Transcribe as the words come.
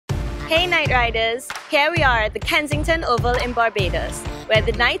Hey Night Riders! Here we are at the Kensington Oval in Barbados, where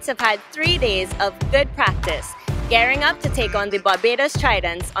the Knights have had 3 days of good practice, gearing up to take on the Barbados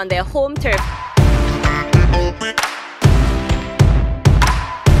Tridents on their home turf.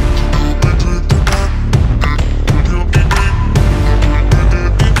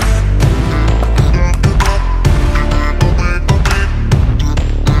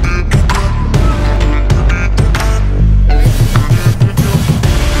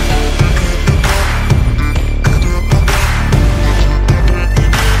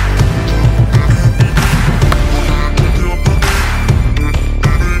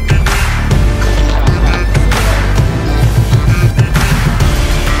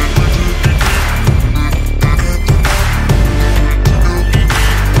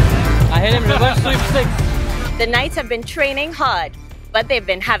 The Knights have been training hard, but they've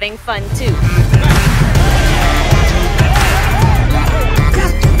been having fun too.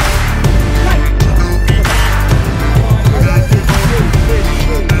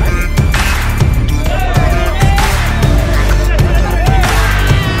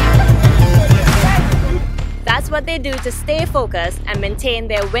 That's what they do to stay focused and maintain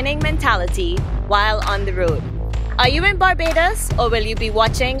their winning mentality while on the road. Are you in Barbados, or will you be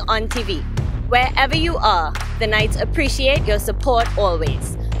watching on TV? Wherever you are, the Knights appreciate your support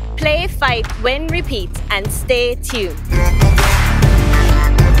always. Play, fight, win, repeat, and stay tuned.